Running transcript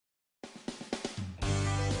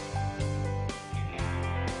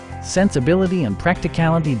sensibility and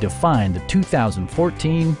practicality define the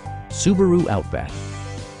 2014 Subaru Outback.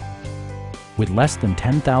 With less than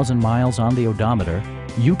 10,000 miles on the odometer,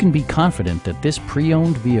 you can be confident that this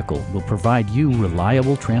pre-owned vehicle will provide you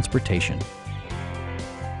reliable transportation.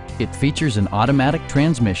 It features an automatic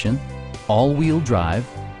transmission, all-wheel drive,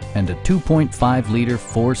 and a 2.5-liter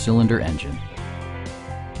four-cylinder engine.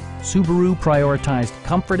 Subaru prioritized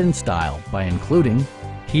comfort and style by including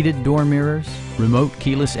heated door mirrors, remote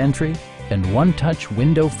keyless entry, and one-touch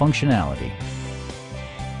window functionality.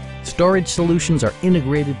 Storage solutions are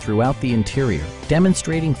integrated throughout the interior,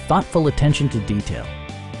 demonstrating thoughtful attention to detail.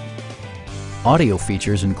 Audio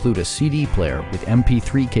features include a CD player with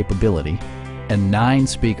MP3 capability and 9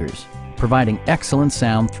 speakers, providing excellent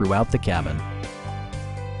sound throughout the cabin.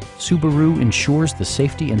 Subaru ensures the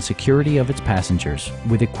safety and security of its passengers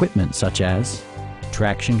with equipment such as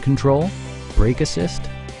traction control, brake assist,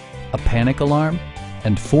 a panic alarm,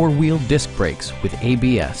 and 4-wheel disc brakes with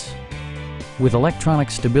ABS. With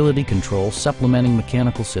electronic stability control supplementing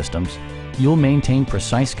mechanical systems, you'll maintain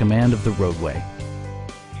precise command of the roadway.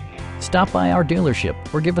 Stop by our dealership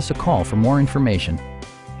or give us a call for more information.